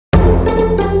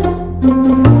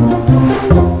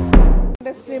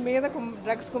మీద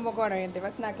డ్రగ్స్ కుంభకోణం ఏంటి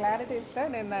బస్ నాకు క్లారిటీ ఇస్తే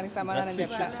నేను దానికి సమాధానం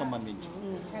చెప్తాను.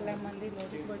 చాలా మంది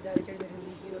నోటీస్ కూడా జారీ చేయడం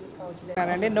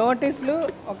నోటీసులు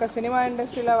ఒక సినిమా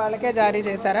ఇండస్ట్రీలో వాళ్ళకే జారీ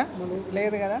చేశారా?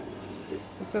 లేదు కదా.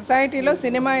 సొసైటీలో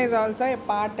cinema is also a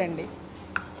part అండి.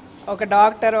 ఒక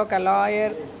డాక్టర్, ఒక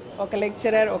లాయర్, ఒక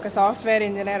లెక్చరర్, ఒక సాఫ్ట్వేర్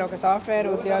ఇంజనీర్, ఒక సాఫ్ట్వేర్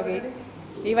ఉద్యోగి,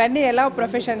 ఇవన్నీ ఎలా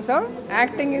ప్రొఫెషన్సో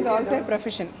acting is also a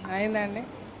profession అయిందండి.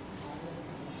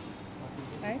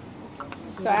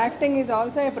 So acting is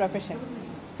also a profession.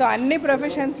 So అన్ని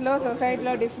ప్రొఫెషన్స్లో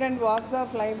సొసైటీలో డిఫరెంట్ వాక్స్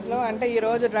ఆఫ్ లైఫ్స్లో అంటే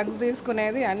ఈరోజు డ్రగ్స్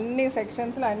తీసుకునేది అన్ని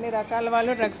సెక్షన్స్లో అన్ని రకాల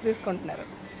వాళ్ళు డ్రగ్స్ తీసుకుంటున్నారు.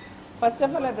 ఫస్ట్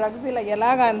ఆఫ్ ఆల్ ఆ డ్రగ్స్ ఇలా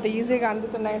ఎలాగ అంత ఈజీగా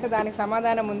అందుతున్నాయంటే దానికి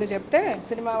సమాధానం ముందు చెప్తే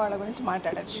సినిమా వాళ్ళ గురించి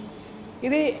మాట్లాడచ్చు.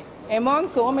 ఇది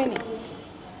among so many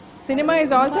cinema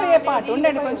is also a part.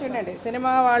 కొంచెం ఉండండి.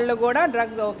 సినిమా వాళ్ళు కూడా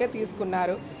డ్రగ్స్ ఓకే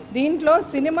తీసుకున్నారు. దీంట్లో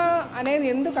సినిమా అనేది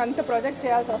ఎందుకు అంత ప్రొజెక్ట్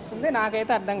చేయాల్సి వస్తుంది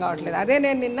నాకైతే అర్థం కావట్లేదు. అదే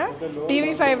నేను నిన్న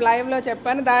TV5 లైవ్లో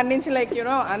చెప్పాను. దాని నుంచి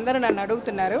అందరూ నన్ను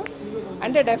అడుగుతున్నారు.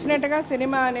 అంటే డెఫినెట్గా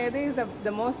సినిమా అనేది is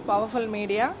the most powerful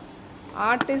media.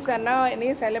 Artist అన్నా ఎనీ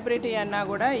సెలబ్రిటీ అన్నా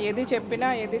కూడా ఏది చెప్పినా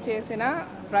ఏది చేసినా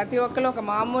ప్రతి ఒక్కరు ఒక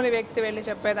మామూలు వ్యక్తి వెళ్ళి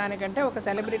చెప్పేదానికంటే ఒక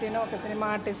సెలబ్రిటీనో ఒక సినిమా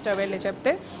ఆర్టిస్టో వెళ్ళి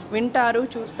చెప్తే వింటారు,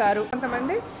 చూస్తారు.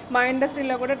 కొంతమంది మా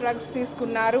ఇండస్ట్రీలో కూడా డ్రగ్స్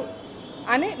తీసుకున్నారు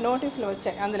అని నోటీసులు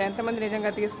వచ్చాయి. అందులో ఎంతమంది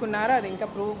నిజంగా తీసుకున్నారో అది ఇంకా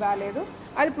ప్రూవ్ కాలేదు.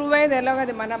 అది ప్రూవ్ అయ్యేది ఎలాగో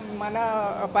అది మన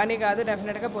పని కాదు.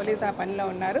 డెఫినెట్గా పోలీసు ఆ పనిలో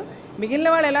ఉన్నారు. మిగిలిన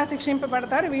వాళ్ళు ఎలా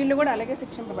శిక్షింపబడతారు వీళ్ళు కూడా అలాగే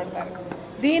శిక్షింపబడతారు.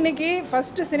 దీనికి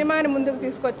ఫస్ట్ సినిమాని ముందుకు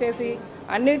తీసుకొచ్చేసి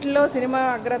అన్నిటిలో సినిమా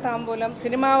అగ్రతాంబూలం,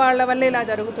 సినిమా వాళ్ళ వల్ల ఇలా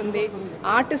జరుగుతుంది,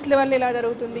 ఆర్టిస్టుల వల్ల ఇలా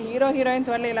జరుగుతుంది, హీరోయిన్స్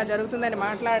వల్ల ఇలా జరుగుతుందని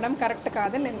మాట్లాడడం కరెక్ట్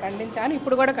కాదని నేను ఖండించాను.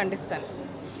 ఇప్పుడు కూడా ఖండిస్తాను.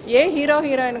 ఏ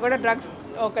హీరోయిన్ కూడా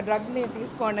ఒక డ్రగ్ని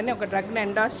తీసుకోండి అని ఒక డ్రగ్ని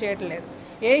ఎండార్స్ చేయట్లేదు.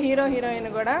 ఏ హీరోయిన్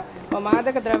కూడా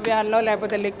మాదక ద్రవ్యాల్లో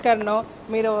లేకపోతే లిక్కర్నో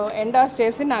మీరు ఎండార్స్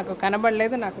చేసి నాకు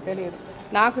కనబడలేదు, నాకు తెలియదు.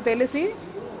 నాకు తెలిసి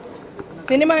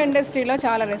సినిమా ఇండస్ట్రీలో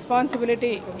చాలా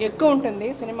రెస్పాన్సిబిలిటీ ఎక్కువ ఉంటుంది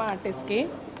సినిమా ఆర్టిస్ట్కి.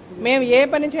 మేము ఏ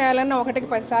పని చేయాలన్నా 1కి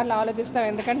 10 సార్లు ఆలోచిస్తాం.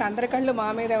 ఎందుకంటే అందరి కళ్ళు మా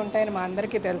మీదే ఉంటాయని మా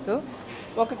అందరికీ తెలుసు.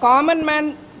 ఒక కామన్ మ్యాన్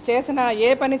చేసిన ఏ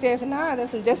పని చేసినా అది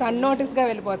అసలు జస్ట్ అన్నోటిస్గా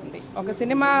వెళ్ళిపోతుంది. ఒక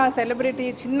సినిమా సెలబ్రిటీ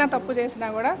చిన్న తప్పు చేసినా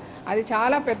కూడా అది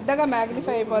చాలా పెద్దగా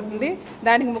మ్యాగ్నిఫై అయిపోతుంది.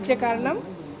 దానికి ముఖ్య కారణం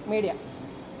మీడియా.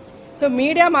 సో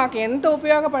మీడియా మాకు ఎంత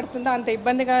ఉపయోగపడుతుందో అంత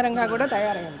ఇబ్బందికరంగా కూడా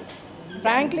తయారైంది.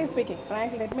 Frankly speaking,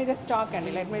 let me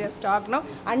just talk no.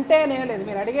 అంటే నేను లేదు,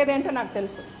 మీరు అడిగేది ఏంటో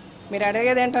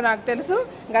నాకు తెలుసు.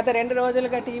 గత 2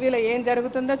 రోజులుగా టీవీలో ఏం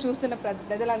జరుగుతుందో చూస్తున్న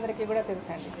ప్రజలందరికీ కూడా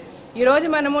తెలుసండి. ఈరోజు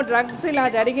మనము డ్రగ్స్ ఇలా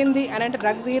జరిగింది అని అంటే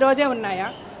డ్రగ్స్ ఈరోజే ఉన్నాయా?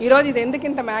 ఈరోజు ఇది ఎందుకు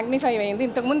ఇంత మ్యాగ్నిఫై అయింది?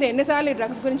 ఇంతకుముందు ఎన్నిసార్లు ఈ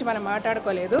డ్రగ్స్ గురించి మనం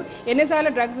మాట్లాడుకోలేదు?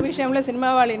 ఎన్నిసార్లు డ్రగ్స్ విషయంలో సినిమా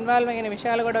వాళ్ళు ఇన్వాల్వ్ అయిన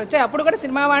విషయాలు కూడా వచ్చాయి. అప్పుడు కూడా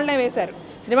సినిమా వాళ్ళనే వేశారు.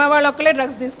 సినిమా వాళ్ళు ఒక్కలే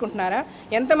డ్రగ్స్ తీసుకుంటున్నారా?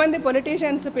 ఎంతమంది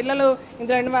పొలిటీషియన్స్ పిల్లలు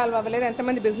ఇందులో ఇన్వాల్వ్ అవ్వలేదు?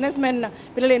 ఎంతమంది బిజినెస్ మెన్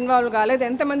పిల్లలు ఇన్వాల్వ్ కాలేదు?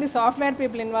 ఎంతమంది సాఫ్ట్వేర్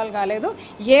పీపుల్ ఇన్వాల్వ్ కాలేదు?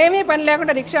 ఏమీ పని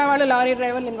లేకుండా రిక్షా వాళ్ళు, లారీ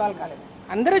డ్రైవర్లు ఇన్వాల్వ్ కాలేదు.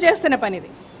 అందరూ చేస్తున్న పని ఇది.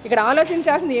 ఇక్కడ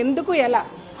ఆలోచించాల్సింది ఎందుకు, ఎలా,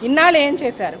 ఇన్నాళ్ళు ఏం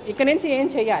చేశారు, ఇక్కడి నుంచి ఏం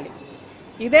చేయాలి.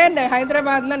 ఇదే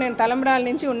హైదరాబాద్లో నేను తలంబ్రాల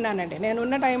నుంచి ఉన్నానండి. నేను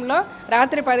ఉన్న టైంలో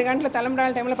రాత్రి 10 గంటలు,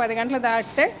 తలంబ్రాల టైంలో 10 గంటలు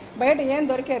దాటితే బయట ఏం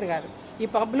దొరికేది కాదు. ఈ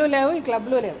పబ్లు లేవు, ఈ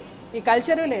క్లబ్లు లేవు, ఈ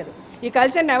కల్చరు లేదు. ఈ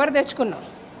కల్చర్ని ఎవరు తెచ్చుకున్నాం?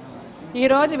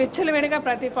 ఈరోజు విచ్చలవిడిగా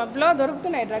ప్రతి పబ్లో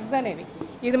దొరుకుతున్నాయి డ్రగ్స్ అనేవి.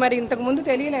 ఇది మరి ఇంతకుముందు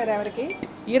తెలియలేదు ఎవరికి,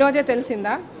 ఈరోజే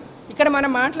తెలిసిందా? ఇక్కడ మనం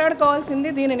మాట్లాడుకోవాల్సింది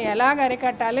దీనిని ఎలాగ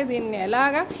అరికట్టాలి, దీన్ని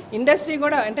ఎలాగ ఇండస్ట్రీ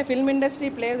కూడా అంటే film industry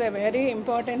place a very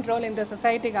important role in the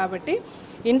society. కాబట్టి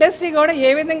ఇండస్ట్రీ కూడా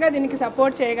ఏ విధంగా దీనికి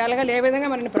సపోర్ట్ చేయగలగాలి, ఏ విధంగా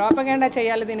మనని ప్రాపగాండా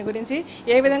చేయాలి, దీని గురించి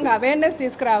ఏ విధంగా అవేర్నెస్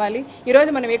తీసుకురావాలి.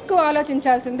 ఈరోజు మనం ఎక్కువ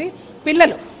ఆలోచించాల్సింది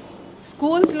పిల్లలు.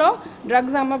 స్కూల్స్లో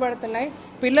డ్రగ్స్ అమ్మబడుతున్నాయి.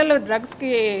 పిల్లలు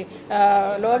డ్రగ్స్కి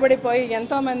లోబడిపోయి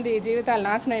ఎంతోమంది జీవితాలు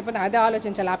నాశనం అయిపోయినాయి. అదే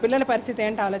ఆలోచించాలి. ఆ పిల్లల పరిస్థితి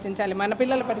ఏంటో ఆలోచించాలి, మన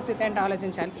పిల్లల పరిస్థితి ఏంటో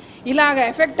ఆలోచించాలి. ఇలాగ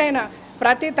ఎఫెక్ట్ అయిన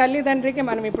ప్రతి తల్లిదండ్రికి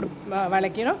మనం ఇప్పుడు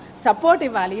వాళ్ళకి సపోర్ట్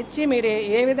ఇవ్వాలి. ఇచ్చి మీరు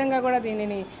ఏ విధంగా కూడా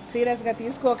దీనిని సీరియస్గా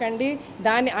తీసుకోకండి.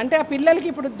 దాన్ని అంటే ఆ పిల్లలకి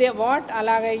ఇప్పుడు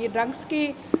అలాగే ఈ డ్రగ్స్కి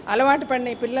అలవాటు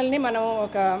పడిన ఈ పిల్లల్ని మనం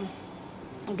ఒక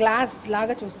గ్లాస్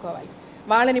లాగా చూసుకోవాలి.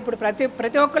 వాళ్ళని ఇప్పుడు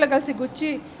ప్రతి ఒక్కళ్ళు కలిసి గుచ్చి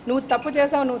నువ్వు తప్పు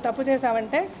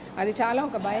చేసావంటే అది చాలా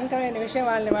ఒక భయంకరమైన విషయం.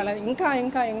 వాళ్ళని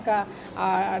ఇంకా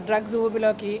డ్రగ్స్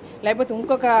ఊబిలోకి లేకపోతే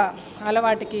ఇంకొక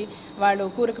అలవాటుకి వాళ్ళు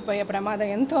కూరుకుపోయే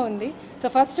ప్రమాదం ఎంతో ఉంది. సో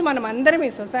ఫస్ట్ మనం అందరం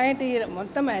ఈ సొసైటీ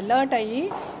మొత్తం అలర్ట్ అయ్యి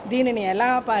దీనిని ఎలా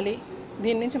ఆపాలి,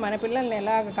 దీని నుంచి మన పిల్లల్ని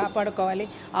ఎలా కాపాడుకోవాలి,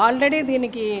 ఆల్రెడీ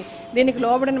దీనికి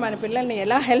లోబడిన మన పిల్లల్ని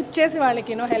ఎలా హెల్ప్ చేసి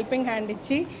వాళ్ళకి హెల్పింగ్ హ్యాండ్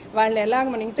ఇచ్చి వాళ్ళని ఎలా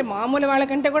మన ఇంటి మామూలు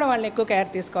వాళ్ళకంటే కూడా వాళ్ళని ఎక్కువ కేర్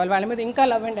తీసుకోవాలి. వాళ్ళ మీద ఇంకా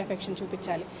లవ్ అండ్ ఎఫెక్షన్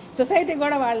చూపించాలి. సొసైటీ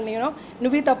కూడా వాళ్ళని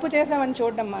నువ్వు ఈ తప్పు చేసావని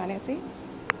చూడడం మానేసి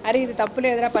అరే ఇది తప్పు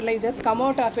లేదురా పర్లేదు జస్ట్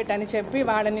కమ్అట్ ఆఫ్ ఇట్ అని చెప్పి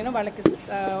వాళ్ళకి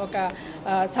ఒక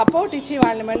సపోర్ట్ ఇచ్చి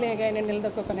వాళ్ళని మళ్ళీ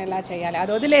నిలదొక్కునేలా చేయాలి.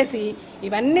 అది వదిలేసి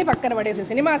ఇవన్నీ పక్కన పడేసి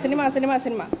సినిమా సినిమా సినిమా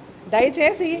సినిమా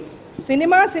దయచేసి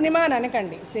సినిమా అని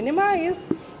అనకండి. సినిమా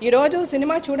ఈరోజు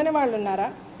సినిమా చూడని వాళ్ళు ఉన్నారా?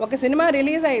 ఒక సినిమా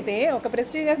రిలీజ్ అయితే, ఒక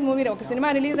ప్రెస్టీజియస్ మూవీ ఒక సినిమా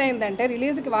రిలీజ్ అయిందంటే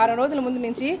రిలీజ్కి వారం రోజుల ముందు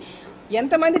నుంచి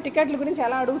ఎంతమంది టికెట్ల గురించి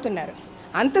ఎలా అడుగుతున్నారు.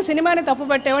 అంత సినిమాని తప్పు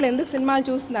పట్టేవాళ్ళు ఎందుకు సినిమాలు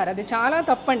చూస్తున్నారు? అది చాలా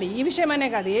తప్పండి. ఈ విషయం అనే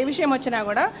కాదు, ఏ విషయం వచ్చినా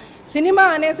కూడా సినిమా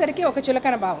అనేసరికి ఒక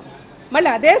చులకన భావం. మళ్ళీ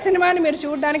అదే సినిమాని మీరు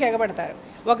చూడడానికి ఎగబడతారు.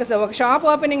 ఒక షాప్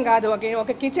ఓపెనింగ్ కాదు,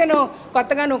 ఒక కిచెన్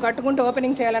కొత్తగా నువ్వు కట్టుకుంటూ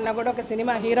ఓపెనింగ్ చేయాలన్నా కూడా ఒక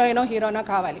సినిమా హీరోనో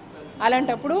కావాలి.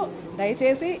 అలాంటప్పుడు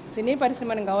దయచేసి సినీ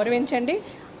పరిశ్రమను గౌరవించండి.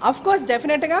 అఫ్కోర్స్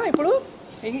డెఫినెట్గా ఇప్పుడు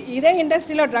ఇదే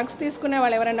ఇండస్ట్రీలో డ్రగ్స్ తీసుకునే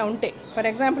వాళ్ళు ఎవరైనా ఉంటే, ఫర్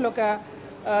ఎగ్జాంపుల్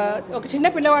ఒక చిన్న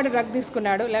పిల్లవాడు డ్రగ్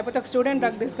తీసుకున్నాడు, లేకపోతే ఒక స్టూడెంట్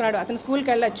డ్రగ్ తీసుకున్నాడు, అతను స్కూల్కి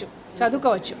వెళ్ళొచ్చు,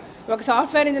 చదువుకోవచ్చు. ఒక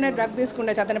సాఫ్ట్వేర్ ఇంజనీర్ డ్రగ్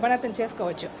తీసుకుండొచ్చు, అతని పని అతను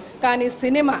చేసుకోవచ్చు. కానీ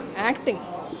సినిమా యాక్టింగ్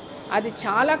అది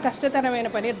చాలా కష్టతరమైన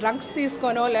పని. డ్రగ్స్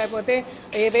తీసుకోనో లేకపోతే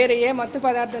వేరే ఏ మత్తు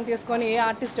పదార్థం తీసుకొని ఏ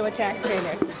ఆర్టిస్ట్ వచ్చి యాక్ట్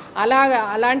చేయలేడు.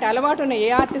 అలాంటి అలవాటు ఉన్న ఏ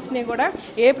ఆర్టిస్ట్ని కూడా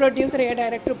ఏ ప్రొడ్యూసర్ ఏ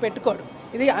డైరెక్టర్ పెట్టుకోడు.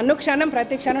 ఇది అనుక్షణం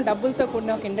ప్రతి క్షణం డబ్బులతో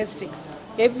కూడిన ఒక industry.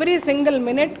 Every single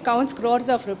minute counts crores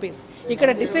of rupees. ఇక్కడ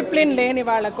డిసిప్లిన్ లేని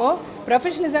వాళ్ళకో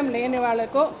ప్రొఫెషనలిజం లేని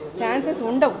వాళ్ళకో ఛాన్సెస్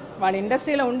ఉండవు. వాళ్ళ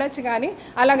ఇండస్ట్రీలో ఉండొచ్చు, కానీ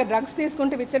అలాగే డ్రగ్స్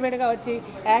తీసుకుంటూ విచ్చలవిడిగా వచ్చి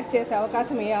యాక్ట్ చేసే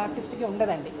అవకాశం ఏ ఆర్టిస్ట్కి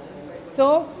ఉండదండి. సో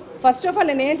ఫస్ట్ ఆఫ్ ఆల్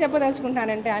నేను ఏం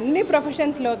చెప్పదలుచుకుంటానంటే, అన్ని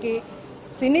ప్రొఫెషన్స్లోకి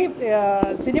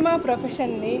సినిమా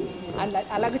ప్రొఫెషన్ని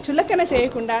అలాగే చులకన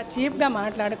చేయకుండా, చీప్గా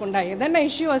మాట్లాడకుండా, ఏదన్నా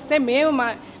ఇష్యూ వస్తే మేము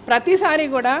ప్రతిసారి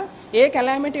కూడా ఏ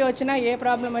కెలామిటీ వచ్చినా ఏ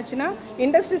ప్రాబ్లం వచ్చినా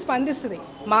ఇండస్ట్రీ స్పందిస్తుంది.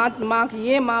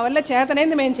 మా వల్ల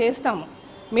చేతనైంది మేము చేస్తాము.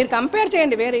 మీరు కంపేర్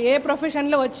చేయండి వేరే ఏ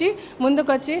ప్రొఫెషన్లో వచ్చి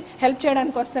ముందుకొచ్చి హెల్ప్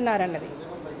చేయడానికి వస్తున్నారన్నది.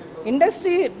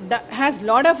 Industry has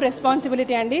lot of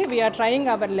responsibility అండి. We are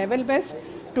trying our level best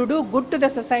to do good to the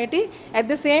society. At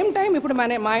the same time ఇప్పుడు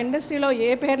మా ఇండస్ట్రీలో ఏ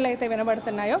పేర్లు అయితే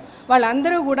వినబడుతున్నాయో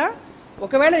వాళ్ళందరూ కూడా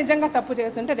ఒకవేళ నిజంగా తప్పు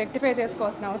చేస్తుంటే రెక్టిఫై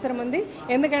చేసుకోవాల్సిన అవసరం ఉంది.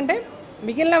 ఎందుకంటే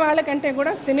మిగిలిన వాళ్ళకంటే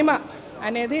కూడా సినిమా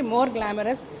అనేది మోర్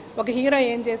గ్లామరస్. ఒక హీరో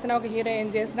ఏం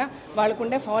చేసినా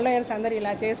వాళ్ళకుండే ఫాలోయర్స్ అందరూ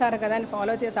ఇలా చేశారు కదా అని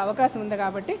ఫాలో చేసే అవకాశం ఉంది.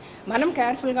 కాబట్టి మనం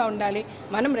కేర్ఫుల్గా ఉండాలి,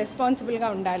 మనం రెస్పాన్సిబుల్గా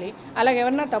ఉండాలి. అలాగే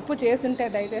ఎవరన్నా తప్పు చేస్తుంటే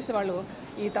దయచేసి వాళ్ళు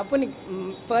ఈ తప్పుని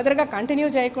ఫర్దర్గా కంటిన్యూ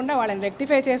చేయకుండా వాళ్ళని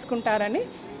రెక్టిఫై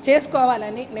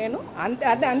చేసుకోవాలని నేను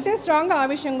అంతే స్ట్రాంగ్గా ఆ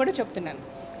విషయం కూడా చెప్తున్నాను.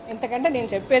 ఇంతకంటే నేను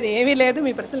చెప్పేది ఏమీ లేదు.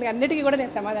 మీ ప్రశ్నలకి అన్నిటికీ కూడా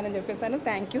నేను సమాధానం చెప్పేశాను.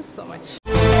 Thank you so much.